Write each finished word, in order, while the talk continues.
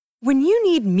When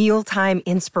you need mealtime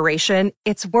inspiration,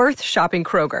 it's worth shopping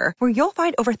Kroger, where you'll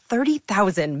find over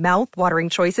 30,000 mouth-watering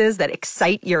choices that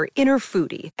excite your inner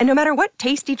foodie. And no matter what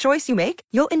tasty choice you make,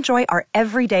 you'll enjoy our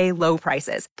everyday low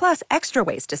prices, plus extra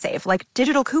ways to save, like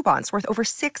digital coupons worth over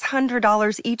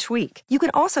 $600 each week. You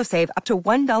can also save up to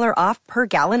 $1 off per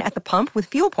gallon at the pump with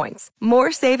fuel points.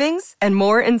 More savings and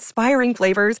more inspiring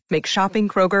flavors make shopping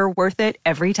Kroger worth it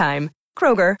every time.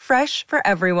 Kroger, fresh for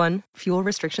everyone. Fuel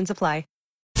restrictions apply.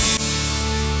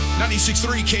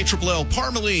 96.3 KLL,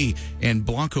 Parmalee and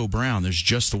Blanco Brown. There's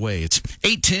just the way. It's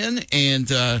 8:10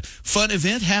 and fun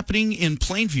event happening in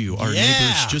Plainview. Our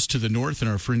neighbors just to the north,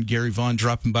 and our friend Gary Vaughn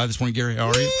dropping by this morning. Gary, how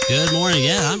are you? Good morning.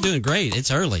 Yeah, I'm doing great.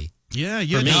 It's early. Yeah,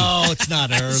 No, it's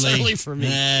not early. It's early for me.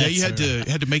 Yeah, you had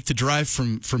to make the drive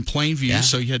from Plainview,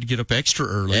 so you had to get up extra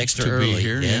early to be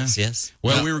here. Yes.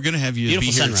 Well, we were going to have you be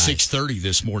here sunrise. at 6:30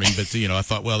 this morning, but I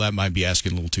thought, well, that might be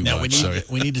asking a little too Now, much.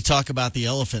 we need to talk about the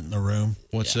elephant in the room.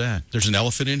 What's that? There's an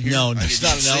elephant in here? No, it's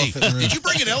not an elephant in the room. Did you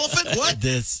bring an elephant? What?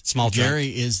 This Small Gary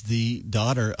is the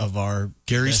daughter of our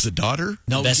Gary's the daughter?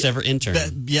 No, best ever intern.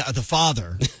 The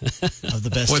father of the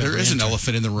best. Well, there is intern. an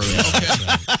elephant in the room.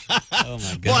 Oh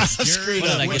my goodness. Well, I screwed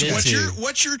up.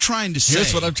 What you're trying to say?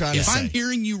 Here's what I'm trying to say. If I'm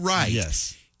hearing you right,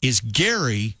 yes, is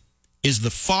Gary is the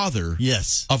father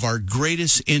of our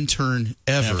greatest intern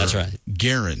ever. Yeah, that's right.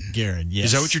 Garen, yes.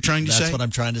 Is that what you're trying to say? That's what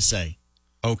I'm trying to say.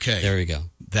 Okay. There we go.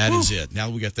 That is it. Now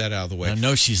we got that out of the way. I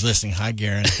know she's listening. Hi,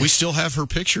 Garen. We still have her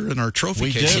picture in our trophy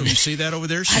We case. do. Can you see that over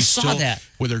there? I saw still that.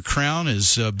 with her crown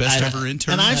as best ever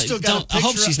intern. And I've still got a picture. I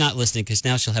hope she's not listening because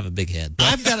now she'll have a big head.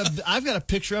 I've got a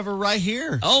picture of her right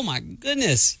here. Oh my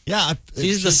goodness. Yeah,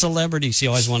 She's the celebrity she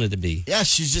always wanted to be. Yeah,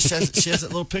 she has that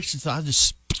little picture. So I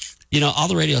just all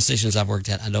the radio stations I've worked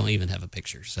at, I don't even have a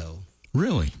picture. So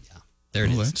really, there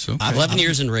it is. That's okay. 11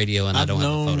 years in radio, and I don't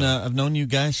have a photo. I've known you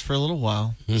guys for a little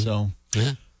while, so.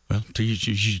 Yeah. Well, you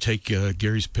should take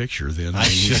Gary's picture then. I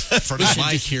should. For the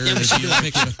mic here. Yeah, we should do a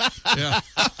picture. Yeah.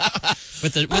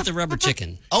 With the rubber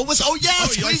chicken.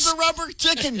 Squeeze the rubber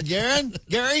chicken,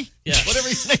 Gary. Yeah. Whatever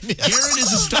his name is. Garen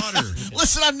is his daughter.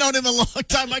 Listen, I've known him a long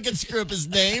time. I can screw up his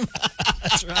name.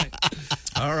 That's right.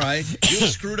 All right. You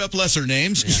screwed up lesser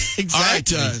names. Yeah.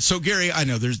 Exactly. All right. So, Gary, I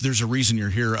know there's a reason you're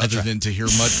here other than to hear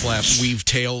Mudflap weave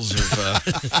tales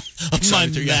of my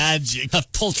magic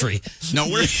of poultry. No,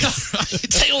 we're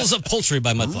Tales of Poultry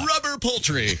by Mudflap. Rubber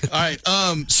poultry. All right.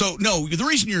 So, no, the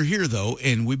reason you're here, though,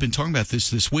 and we've been talking about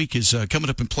this week, is coming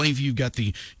up in Plainview, you've got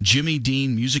the Jimmy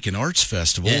Dean Music and Arts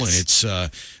Festival. Yes. And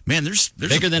it's, man, there's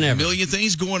bigger than ever. Million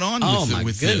things going on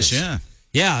with goodness. this. Yeah.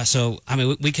 Yeah. So, I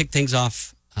mean, we kicked things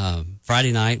off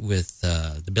Friday night with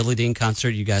the Billy Dean concert.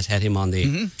 You guys had him on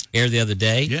the air the other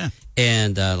day. Yeah.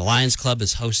 And the Lions Club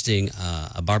is hosting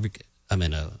a burger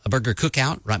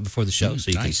cookout right before the show.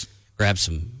 So you can grab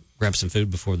some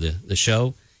food before the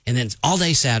show. And then all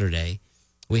day Saturday,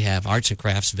 we have arts and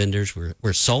crafts vendors.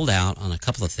 We're sold out on a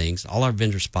couple of things. All our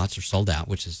vendor spots are sold out,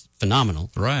 which is phenomenal.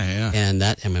 Right, yeah. And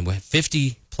we have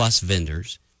 50 plus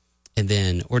vendors. And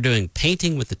then we're doing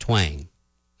Painting with the Twang.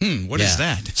 What is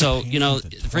that? So,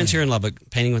 the friends here in Lubbock,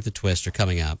 Painting with the Twist, are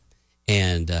coming up.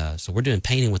 And so we're doing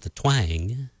Painting with the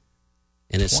Twang.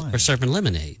 And we're serving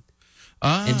lemonade.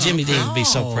 And Jimmy Dean would be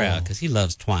so proud because he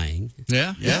loves twang.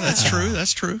 Yeah, that's true.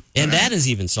 That's true. And that is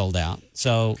even sold out.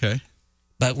 So, okay.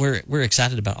 But we're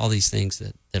excited about all these things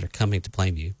that are coming to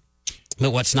Plainview.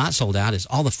 But what's not sold out is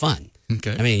all the fun.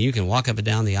 Okay. I mean, you can walk up and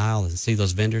down the aisle and see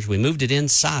those vendors. We moved it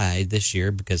inside this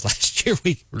year because last year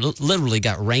we literally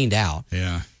got rained out.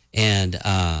 Yeah. And,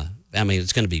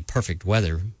 it's going to be perfect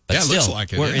weather. But it still, looks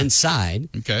like it, we're inside.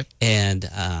 Okay. And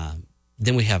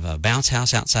then we have a bounce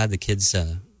house outside the kids'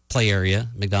 play area.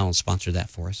 McDonald's sponsored that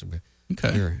for us.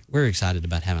 We're excited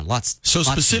about having lots. So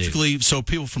lots specifically, so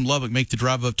people from Lubbock make the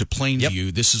drive up to Plainview.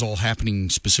 Yep. This is all happening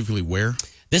specifically where?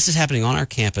 This is happening on our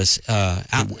campus,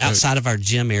 outside of our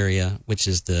gym area, which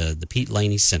is the Pete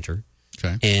Laney Center.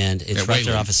 Okay. And it's right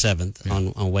there off of 7th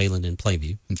on Wayland and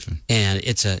Plainview. Okay. And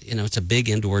it's a big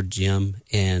indoor gym,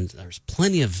 and there's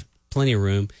plenty of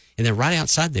room. And then right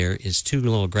outside there is two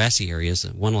little grassy areas.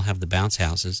 One will have the bounce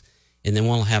houses, and then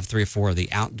one will have 3 or 4 of the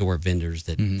outdoor vendors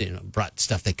that brought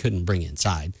stuff they couldn't bring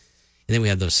inside. And then we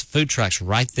have those food trucks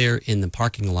right there in the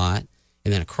parking lot.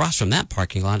 And then across from that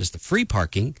parking lot is the free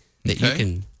parking that you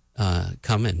can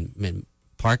come and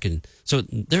park. And so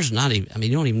there's not even,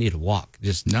 you don't even need to walk.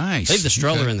 Just leave the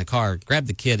stroller in the car, grab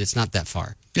the kid. It's not that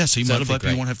far. Yeah, so you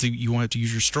won't have to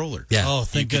use your stroller. Yeah. Oh,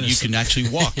 thank goodness. You can actually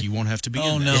walk. You won't have to be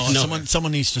in there. Oh, no.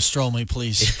 Someone needs to stroll me,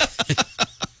 please.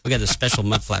 We got a special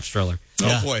Mudflap stroller.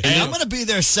 Oh, boy. Hey, I'm going to be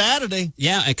there Saturday.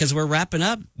 Yeah, because we're wrapping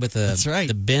up with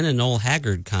the Ben and Noel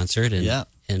Haggard concert. And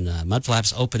and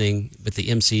Mudflap's opening with the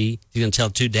MC. He's going to tell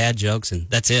 2 dad jokes, and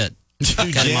that's it. Cut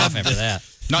him off after that.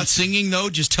 Not singing, though,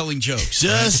 just telling jokes.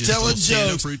 Just telling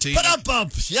jokes. Routine. Put up,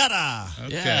 yada.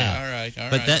 Okay, Yeah. all right.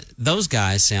 But those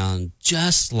guys sound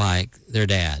just like their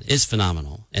dad. It's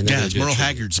phenomenal. And they're it's Merle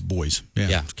Haggard's boys.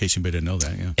 Yeah, in case anybody didn't know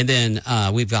that, yeah. And then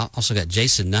we've also got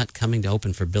Jason Nutt coming to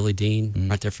open for Billy Dean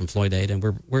right there from Floyd Ada, and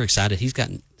we're excited. He's got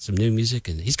some new music,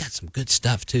 and he's got some good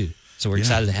stuff, too. So we're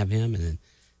excited to have him. And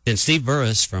then Steve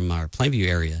Burris from our Plainview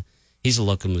area, he's a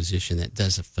local musician that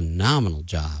does a phenomenal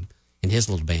job. And his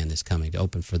little band is coming to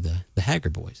open for the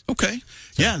Haggard Boys. Okay.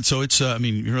 So it's,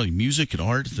 really music and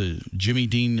art, the Jimmy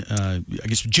Dean, I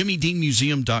guess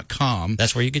JimmyDeanMuseum.com.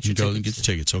 That's where you get your tickets. tickets. And get the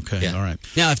tickets. Okay. Yeah. All right.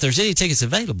 Now, if there's any tickets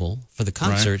available for the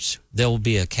concerts, there will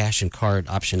be a cash and card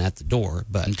option at the door.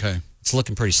 But it's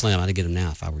looking pretty slim. I'd get them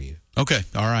now if I were you. Okay.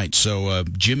 All right. So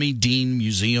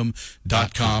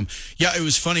JimmyDeanMuseum.com. Yeah, it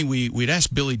was funny. We'd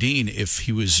asked Billy Dean if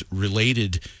he was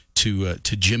related to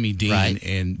Jimmy Dean, right.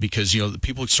 And because the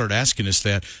people start asking us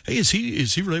that, hey, is he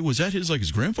related? Was that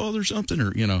his grandfather or something,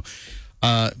 or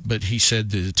but he said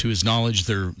that, to his knowledge,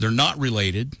 they're not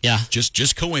related. Yeah,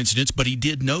 just coincidence. But he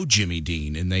did know Jimmy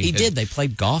Dean, and they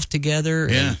played golf together.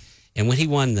 Yeah, and when he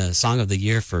won the Song of the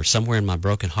Year for Somewhere in My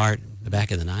Broken Heart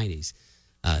back in the 90s,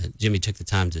 Jimmy took the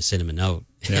time to send him a note.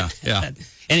 Yeah.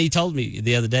 And he told me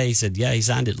the other day, he said, yeah, he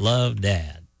signed it Love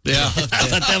Dad. Yeah. I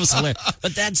thought that was hilarious.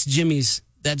 But that's Jimmy's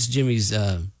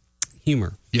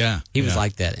humor. Yeah. He was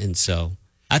like that. And so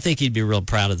I think he'd be real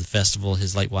proud of the festival.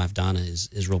 His late wife, Donna,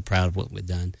 is real proud of what we've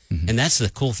done. Mm-hmm. And that's the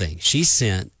cool thing. She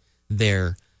sent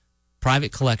their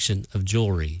private collection of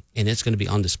jewelry, and it's going to be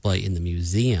on display in the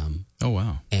museum. Oh,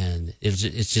 wow. And it's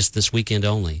just this weekend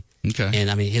only. Okay. And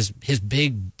I mean, his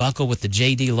big buckle with the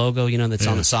JD logo, that's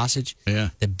on the sausage. Yeah.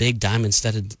 The big diamond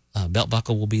studded belt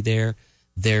buckle will be there.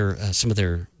 Some of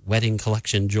their wedding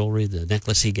collection jewelry, the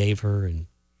necklace he gave her, and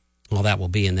all that will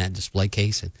be in that display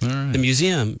case. And the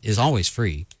museum is always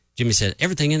free. Jimmy said,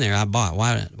 everything in there I bought.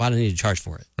 Why do I need to charge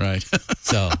for it? Right.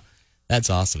 So that's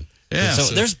awesome. Yeah.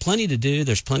 So there's plenty to do.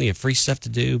 There's plenty of free stuff to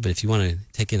do. But if you want to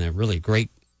take in a really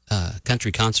great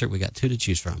country concert, we got 2 to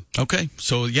choose from. Okay.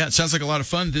 So, it sounds like a lot of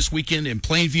fun this weekend in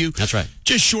Plainview. That's right.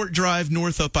 Just short drive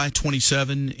north up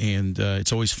I-27, and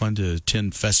it's always fun to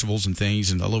attend festivals and things,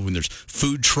 and I love when there's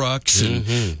food trucks, and,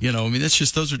 that's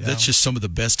just that's just some of the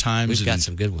best times. We've got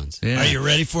some good ones. Yeah. Are you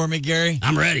ready for me, Gary?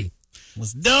 I'm ready.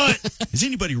 Let's do it. Is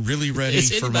anybody really ready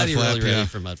for Mudflap? Really ready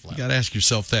for Mudflap? You got to ask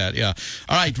yourself that. Yeah.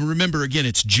 All right. Remember, again,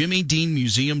 it's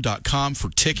JimmyDeanMuseum.com for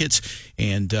tickets.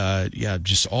 And,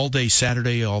 just all day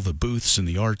Saturday, all the booths and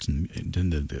the art and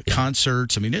the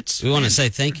concerts. I mean, we want to say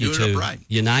thank you to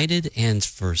United and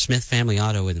for Smith Family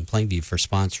Auto in Plainview for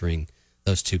sponsoring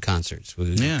those 2 concerts.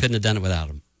 We couldn't have done it without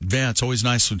them. Yeah, it's always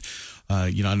nice when, I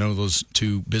know those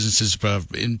 2 businesses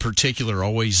in particular are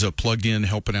always plugged in,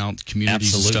 helping out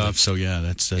communities and stuff. So,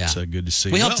 that's good to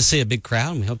see. We hope to see a big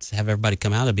crowd, and we hope to have everybody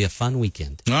come out. It'll be a fun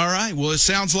weekend. All right. Well, it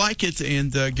sounds like it.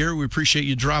 And, Gary, we appreciate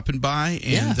you dropping by.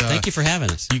 And, thank you for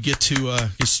having us. You get to,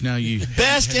 now you...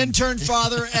 Best intern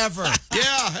father ever.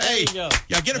 Yeah, hey.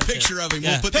 Yeah, get a picture of him.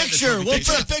 Yeah. We'll put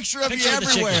a picture of you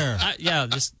everywhere.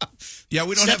 Yeah,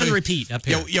 we don't have a repeat up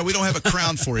here. Yeah, we don't have a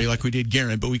crown for you like we did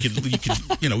Garen, but we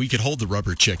could hold the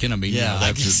rubber chicken. I mean,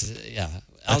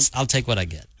 I'll take what I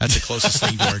get. That's the closest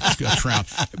thing to our crown.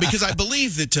 Because I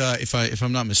believe that if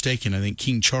I'm not mistaken, I think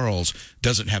King Charles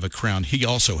doesn't have a crown. He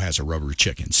also has a rubber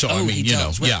chicken. So he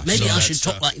does. Well, maybe I should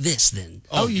talk like this then.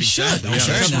 You should. I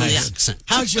should come with the accent.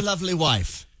 How's your lovely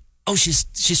wife? Oh,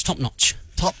 she's top notch.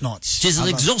 Top notch. She's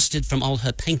exhausted from all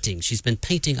her painting. She's been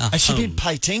painting our home. Has she been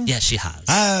painting? Yes, she has.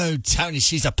 Oh, Tony,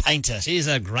 she's a painter. She's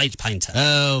a great painter.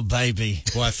 Oh, baby.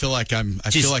 Well, I feel like I'm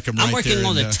right there. I'm working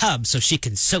on the tub so she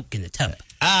can soak in the tub.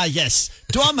 Ah, yes.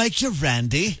 Do I make you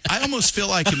Randy? I almost feel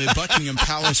like I'm at Buckingham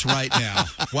Palace right now.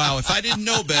 Wow, if I didn't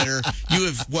know better, you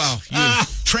have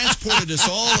transported us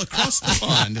all across the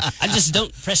pond. I just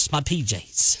don't press my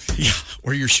PJs. Yeah,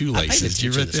 or your shoelaces. Did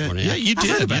you read that? Yeah, you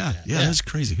did. Yeah, that's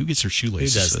crazy. Who gets their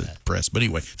shoelaces pressed? But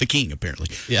anyway, the king, apparently.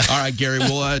 Yeah. All right, Gary,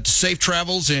 well, safe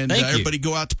travels, and everybody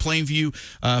go out to Plainview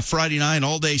Friday night,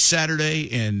 all day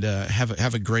Saturday, and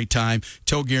have a great time.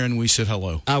 Tell Garen we said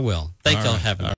hello. I will. Thank y'all for having me.